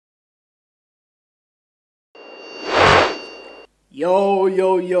Yo,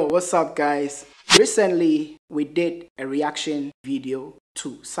 what's up, guys? Recently, we did a reaction video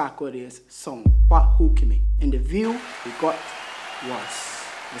to Sarkodie's song, What Hook Me. And the view we got was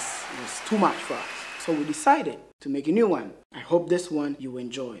too much for us. So we decided to make a new one. I hope this one you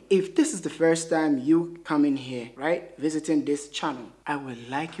enjoy. If this is the first time you come in here, right, visiting this channel, I would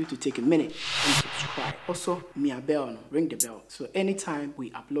like you to take a minute and subscribe. Also, ring the bell. So anytime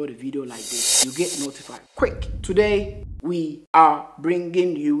we upload a video like this, you get notified. Quick, today we are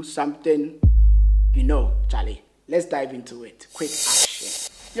bringing you something, you know, Charlie. Let's dive into it. Quick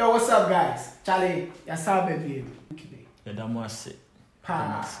action. Yo, what's up, guys? Charlie, yasa baby. Yeah, that was it.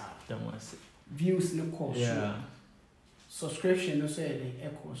 Views no cost. Yeah. Subscription no say the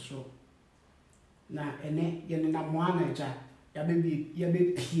echo so. Na ene ye na moana ja ya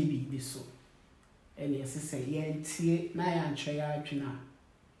be pie bi so. Ene ye say ye tie na ya ntwe ya adwena.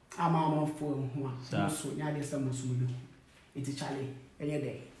 Ama fo hu a. So nya de some so bi. It's Charlie. Any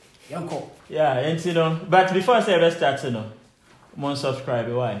day. Yanko. Yeah, and you know, but before I say let's start, you know, mon subscribe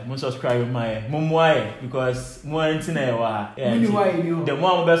why? Mon subscribe my why because more internet why? Yeah. The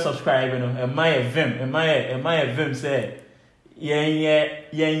more we subscribe, you know, and my vim say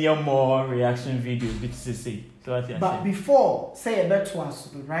yeah more reaction video BTC. So what you but before say a better one,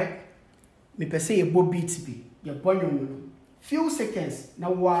 right? Me per se a Beatz be your boy few seconds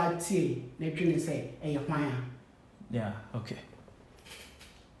now what tie na twin say e hwan. Yeah, okay.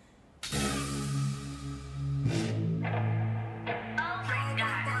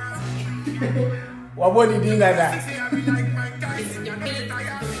 What were you doing like that?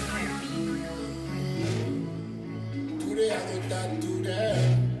 Today I get that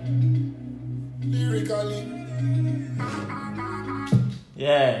today. Lyrically.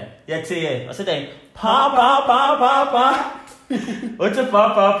 Yeah. I said that pa. What's a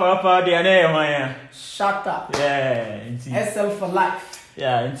pa the name? SHATTA. Yeah. SL for life.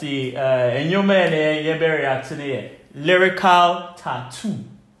 Yeah, and your man you very actually lyrical tattoo.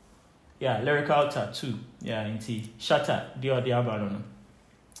 Yeah, lyrical tattoo. Yeah, SHATTA the album.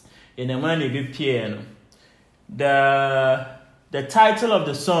 In the man be piano. The title of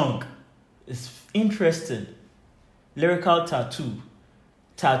the song is interesting. Lyrical tattoo.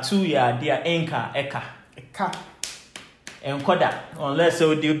 Tattoo ya dia eka. And koda unless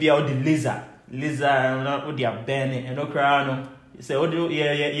so they be out the lizard not with their benny and no crown. Say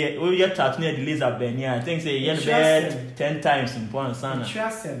yeah tattoo near the lizard ben. Yeah, I think say yeah bed 10 times in one sana.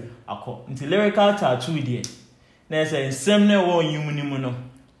 Interesting. Into lyrical tattoo there. Now say semne wo yumuni no.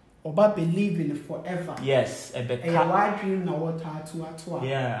 Oba believe in forever. Yes, a wide dream na what tattoo.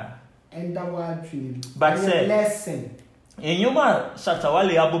 Yeah. And that wide dream. But say lesson. And you ma SHATTA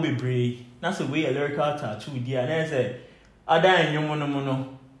WALE abo bebre. That's the way a lyrical tattoo there. And say other and you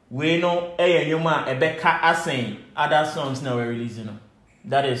no we know you ma ebeka asing other songs now we're releasing.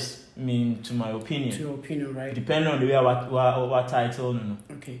 That is to my opinion. To your opinion, right? Depending on the way what title no.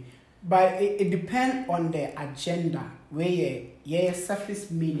 Okay. But it depends on the agenda where yeah surface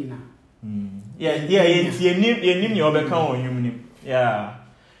meaning. Yeah, you name your obeka on human. Yeah.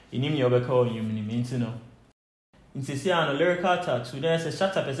 You name your obeka on human means no. Into see on a lyrical tattoo, then say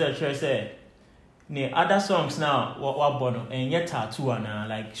SHATTA per say ne other songs now what bono and yet tattoo and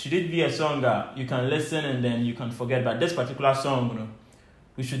like should it be a song that you can listen and then you can forget, but this particular song, you know,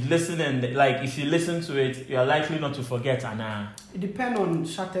 we should listen and like if you listen to it you are likely not to forget and it depends on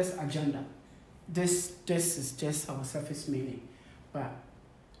SHATTA's agenda. This is just our surface meaning, but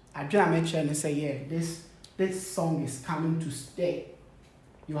I just mention and say yeah this song is coming to stay.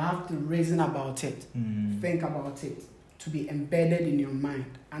 You have to reason about it, think about it, to be embedded in your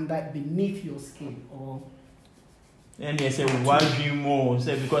mind and that beneath your skin or. And they say why dream more?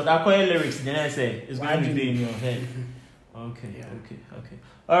 Say because I call lyrics. Then I say it's going to be in your head. Okay.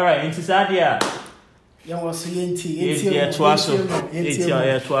 All right. Into Sadia. Yeah, was It's twaso.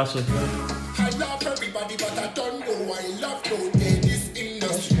 I love everybody, but I don't know why I love no day this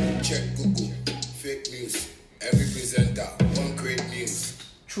industry. Check Google, fake news. Every presenter want great news.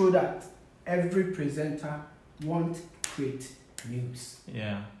 True that. Every presenter want great news.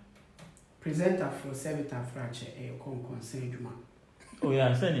 Yeah. Presenter for Sevita Frache a concern. Oh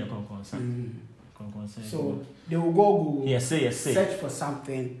yeah, send your concern. So they will go Google, yes, search for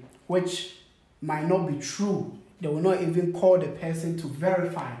something which might not be true. They will not even call the person to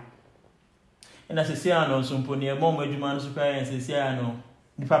verify. And as I say, I know some pony a mom where you man surprise and say I know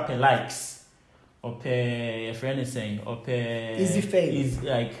the likes. Or pay a friend is saying, or pay easy fame. Is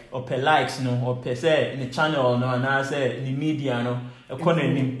like or pay likes, no, or pay say in the channel, no, and I say in the media, no, a corner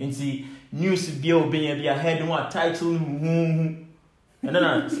in the news bill being a head what title, and then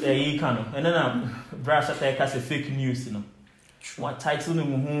I say, and then I brass attack as a fake news, you know. What title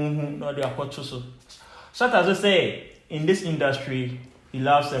no they are so. Shatta just say in this industry he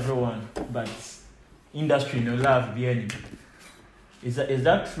loves everyone, but industry no love be any. Is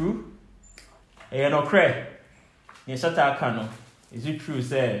that true? No cray. Yes, Shatta Kano. Is it true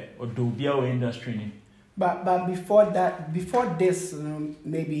say or do be our industry? But before this,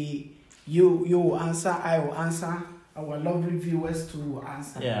 maybe you will answer, I will answer, our lovely viewers to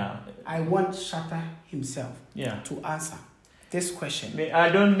answer. Yeah. I want Shatta himself to answer this question.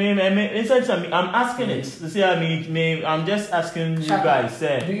 I'm asking it. To see, I'm just asking Shatta, you guys.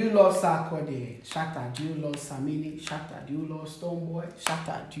 Do you love Sarkodie? Shatta, do you love Samini? Shatta, do you love Stoneboy?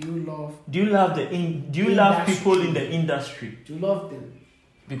 Shatta, do you love people in the industry? Do you love them?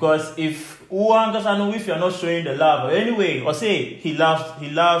 Because if you're not showing the love, anyway, or say he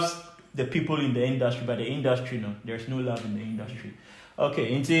loves the people in the industry, but the industry no, there's no love in the industry.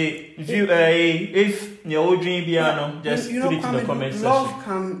 Okay, if your old dream piano, just put it in the comment section. Love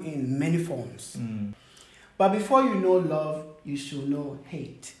comes in many forms. But before you know love, you should know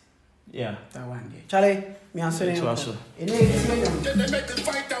hate. Yeah. That one day. Charlie, me answer you. They make us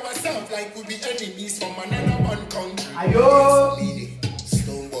fight ourselves like we be enemies from another one country. Ayo!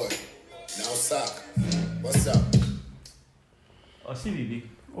 Stoneboy. Now suck. What's up? See, baby.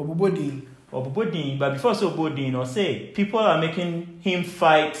 Obubodin. But before so bodin, or say people are making him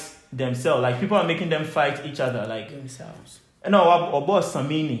fight themselves. Like people are making them fight each other, like themselves. You know, about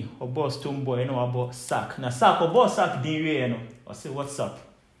Samini, about Stoneboy, you know, about Sack. Now Sack, about Sack, you know, or say what's up.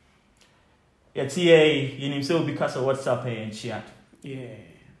 Yeah, TA, you know, so because of WhatsApp and chat. Yeah.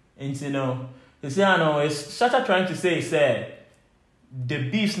 And you know, it's Shatta trying to say, the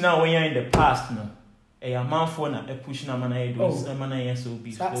beefs now when you're in the past, no. A man for na a push na man so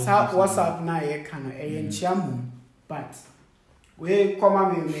beef. WhatsApp na ye can chiamu, but we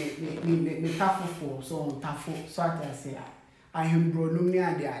come me tafu for so tafu so I say I him bro no me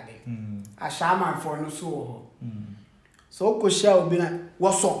ade. A shaman for no so. So ko share obi na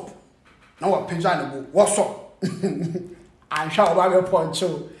what's up? Na wa pejana bo what's up? And shout about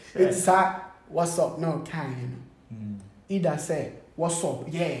poncho. It's what's up no kind. Either say what's up?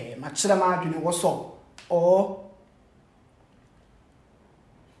 Yeah, my children what's up? Or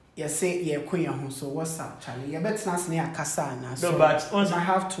you say you're queen, so what's up, Charlie? You better not near Kasana. So but I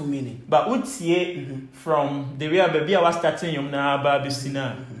have 2 minutes. But what's from the way baby I was starting you now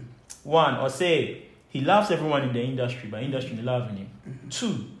Babisina. One, or say he loves everyone in the industry, but industry loving him.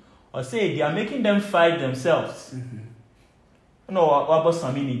 2, or say they are making them fight themselves. No, what about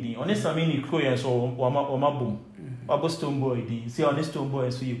Samini? On this Samini crew so wama boom. What about Stoneboy? See on this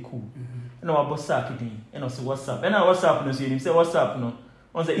Stoneboy so you cool. No, about Sack and I say what's up. And I what's up no say what's up no.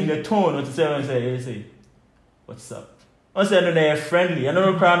 On say in the tone or to say what's up. On say no they're friendly. I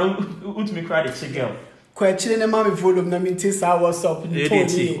don't know cry no me cry the chick girl. Question na mami volume na me say what's up in the tone.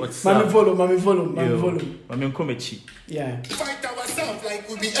 Mami volume. Mami come chi. Yeah. Fight ourselves like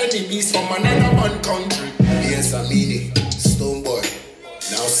we be enemies from another one country. Yes, Samini, Stoneboy.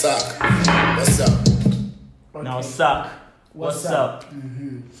 Now Sack. What's up? Okay. Now Sack. What's up?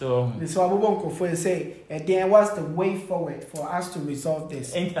 So I won't go say, and then what's the way forward for us to resolve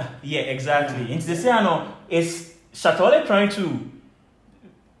this? Yeah, exactly. And to say, no, it's Shatta Wale trying to,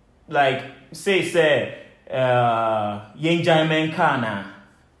 like, say, Yang Jaiman Kana.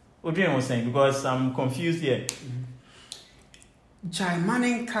 What do you want to say? Because I'm confused here.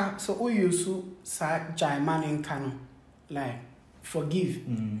 Jaiman Kana. So, who used to say Jaiman Kana? Like, forgive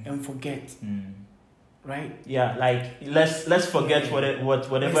and forget. Right? Yeah, like let's forget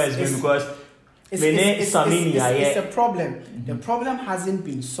whatever is going because it's a problem. The problem hasn't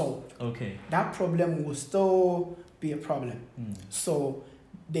been solved. Okay. That problem will still be a problem. So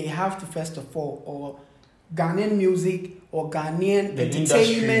they have to first of all, or Ghanaian music or Ghanaian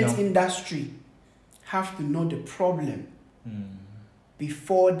entertainment industry have to know the problem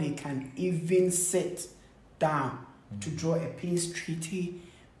before they can even sit down to draw a peace treaty,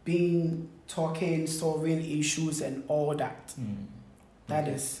 talking, solving issues and all that. That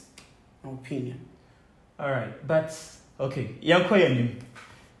is my opinion. All right, but okay, young Koyanim.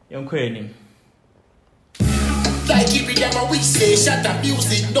 Like keep it them we say, Shatta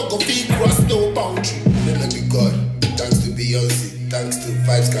music, no go be cross no boundary. Let me God, thanks to Beyonce, thanks to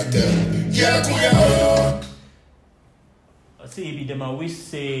Vibes Cartel. Yeah. I say if them we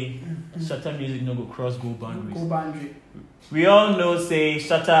say Shatta music no go cross go boundaries. Go boundary. We all know, say,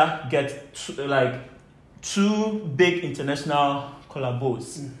 Shatta get two big international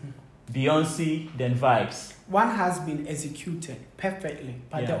collabos. Beyonce, then Vibes. One has been executed perfectly,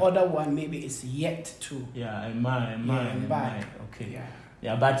 but the other one maybe is yet to. Yeah, am I? Okay. Yeah.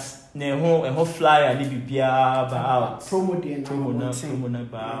 Yeah, but ne ho flyer ni bibia about promo na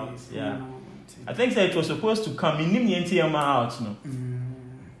about. Yeah. I think that it was supposed to come in nim out no.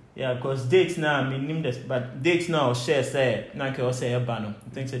 Yeah, because dates now nim this, but dates now share say na ke say eba no. I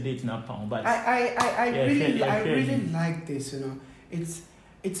think the date now pound, but I really like this, you know.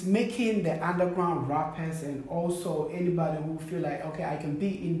 It's making the underground rappers and also anybody who feel like, okay, I can be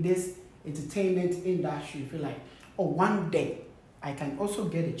in this entertainment industry, feel like, oh, one day I can also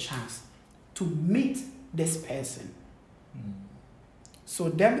get a chance to meet this person. So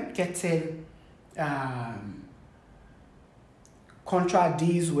them getting contract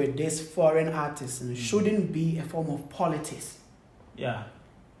deals with this foreign artists shouldn't be a form of politics. Yeah.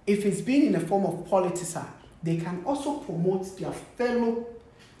 If it's been in a form of politics, they can also promote their fellow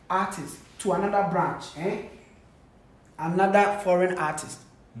artists to another branch, another foreign artist.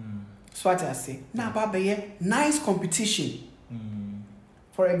 So what I say, now, baby, nice competition.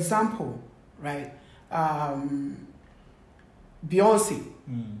 For example, right, Beyonce,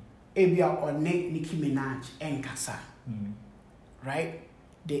 Abia or Nicki Minaj and Kasa, right?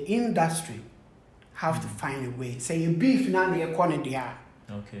 The industry have to find a way. Say you beef now, they're corner they are.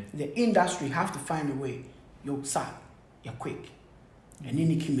 Okay. The industry have to find a way. You sa, you're quick. And then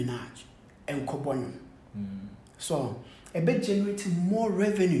Nicki Minaj and Kobonum. So a bit generating more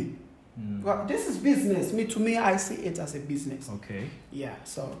revenue. Well, this is business. To me, I see it as a business. Okay. Yeah.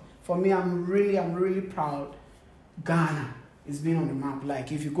 So for me, I'm really proud. Ghana is being on the map.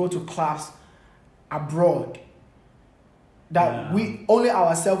 Like if you go to class abroad, that we only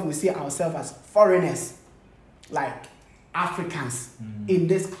ourselves we see ourselves as foreigners, like Africans in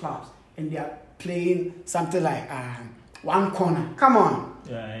this clubs, and they are playing something like one corner. Come on.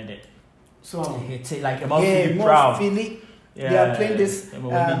 Yeah, I did. So it's like about feeling proud. Philly. Yeah, they are playing this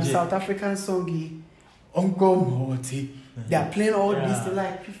South African song, Uncle Moti. They are playing all this.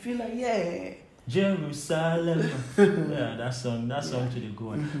 Like you feel like Jerusalem. Yeah, that song to the good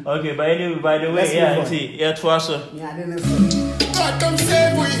one. Okay, but anyway, by the way, it was I didn't know. God come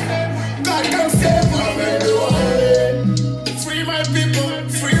save we. God come save we. Free my people,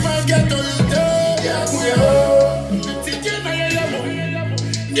 free my ghetto. Yeah, we are.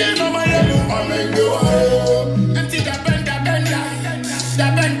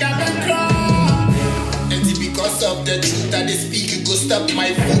 Because of the truth that they speak, you go stop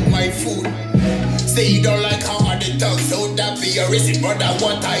my food. Say you don't like how I talk, so that be your reason, brother,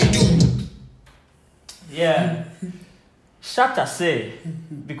 what I do. Yeah. Shatta say,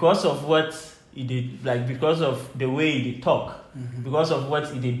 because of what he did, like because of the way he talk, because of what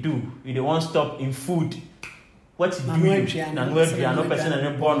he do, he won't stop in food. What he do, no person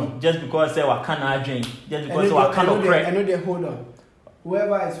and born just because say what can I drink, just because what cannot correct. I know they hold on.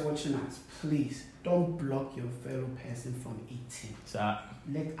 Whoever is watching us, please don't block your fellow person from eating.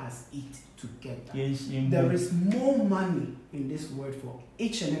 Let us eat together. Yes, there is more money in this world for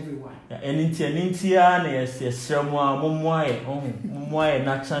each and every one. Yeah, and Intia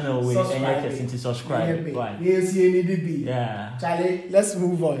na channel way and you can subscribe. Yes, you need to be. Yeah. Charlie, let's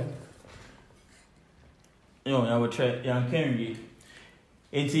move on. No, I will try. Yeah, I can read.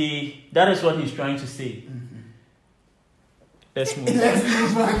 That is what he's trying to say. Let's move on.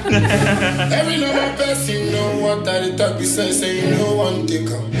 Every normal person know what I talk besides saying no one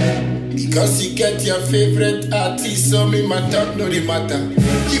take up. Because you get your favorite artist, so me my talk no they matter.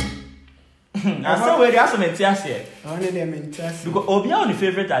 I saw where they have some enthusiasts here. Only them enthusiasts. Because Obi on the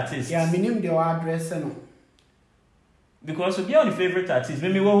favorite artist. Yeah, minimum the address no. Because Obi on the favorite artist.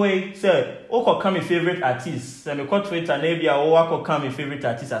 Maybe one way say, "Oh, come my favorite artist." So me call Twitter maybe I come my favorite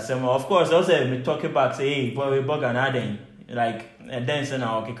artist as well. Of course, also me talk about say, "Hey, boy, we bug and adding." Like dance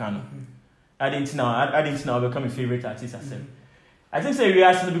now okay can I didn't know become a favorite artist as well. I think say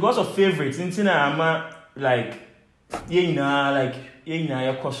reaction because of favorites into na like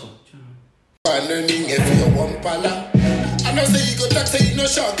your koso. I know say you go talk say you no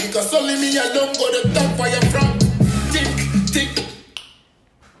shock because only me alone go to talk for your front. Think.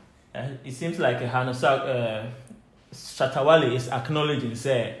 It seems like Shatta Wale is acknowledging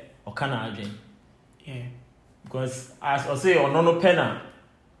say Okana Adrian. Yeah. Because as I say on no penna,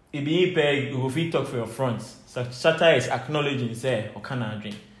 it be pay you will talk for your front. So Shatta is acknowledging say Okana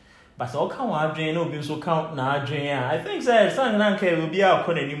Adrian. But so Okana Adrian no be so count na Adrian. I think say something like will be out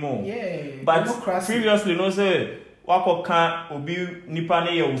anymore. Yeah. But previously no say wako can obi nipa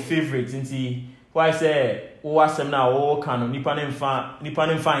ne your favorite nti why say o asem na o kan nipa ne mfa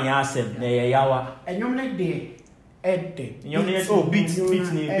ya asem na ye yawa. Enyom ne dey Edde. Beatz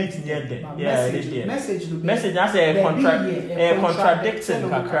near yeah, message I say contradicting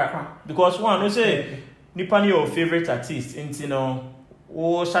kakra. Because one no say nipa your favorite artist into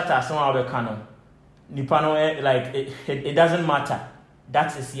oh shatter some other canon. Nipano like it doesn't matter.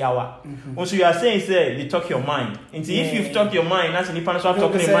 That is yawa. Also, you are saying say you talk your mind. And if you've talked your mind, that's Nipano start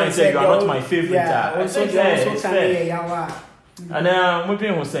talking your mind. Say you are not my favorite. Also, it's fair. Yawa. And what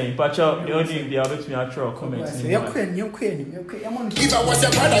people saying, but you only be able to actual comments. If I was a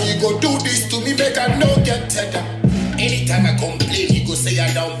brother, you go do this to me, make I no get tether. Anytime I complain, you go say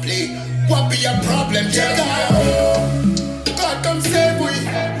I don't play. What be your problem, yeah? God come save me.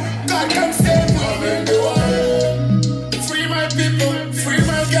 God come save me. Free my people, free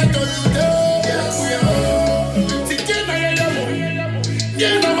my ghetto, you know.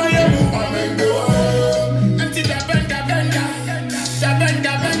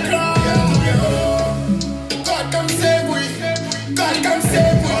 God come save me. God come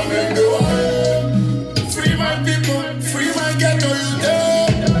save me. Free my people, free my ghetto, you know.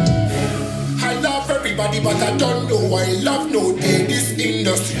 I love everybody, but I don't know why love no day this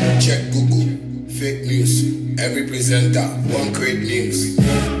industry. Check Google, fake news. Every presenter, one great news.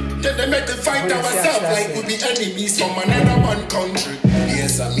 Then they make us fight ourselves like we be enemies from another one country.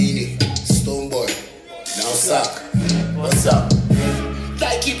 Yes, I mean it. Stoneboy, now suck. What's up?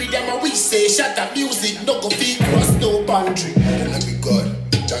 Like keep it them and we say shatta music, no go be cross no boundary. Then let me God,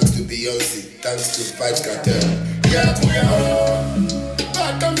 thanks to Beyonce, thanks to Vibes Cartel. Yeah, we are.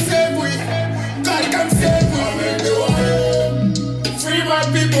 God come save me. God come save me. Free my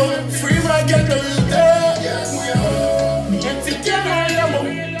people, free my ghetto, you there. Yeah, we are.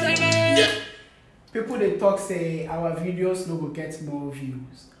 People they talk say our videos no will get more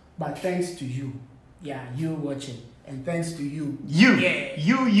views, but thanks to you, you watching, and thanks to you, we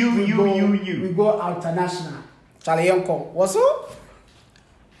go international. Charlie Uncle, what's up?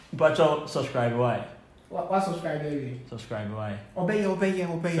 But you subscribe why? What subscribe there? Subscribe why? Obey,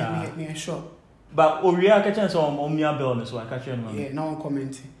 me sure. But we are catching some Omnia Bell, so I catch you. Yeah, no one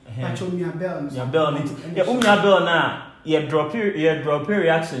commenting. Catch Omnia Bell. Yeah, Omnia Bell now. Yeah, drop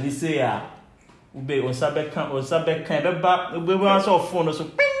reaction. You say ube on sabe kan be ba we want so phone so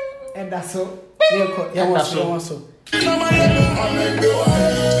and that's so yeah so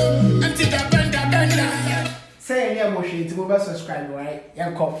say yeah mo shit go subscribe right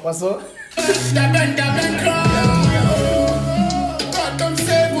yeah come so God come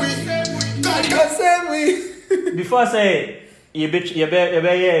save me before I say you be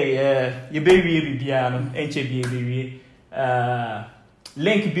bibia no enche be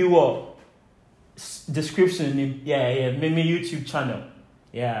link be what description me YouTube channel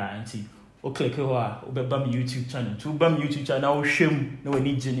auntie o click here o be bam YouTube channel to bam YouTube channel o hwem na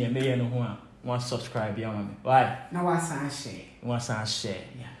wani gene me ye no ho a one subscribe ya me why na wa san share one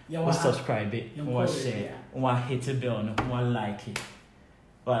subscribe it one share one hit the bell no one like it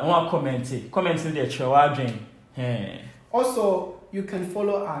one comment in there chewa adwen also you can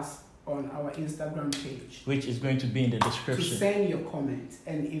follow us on our Instagram page, which is going to be in the description, to send your comments.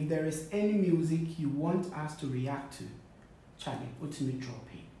 And if there is any music you want us to react to, Charlie, put me drop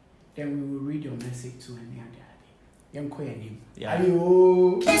it. Then we will read your message to any other. Yeah.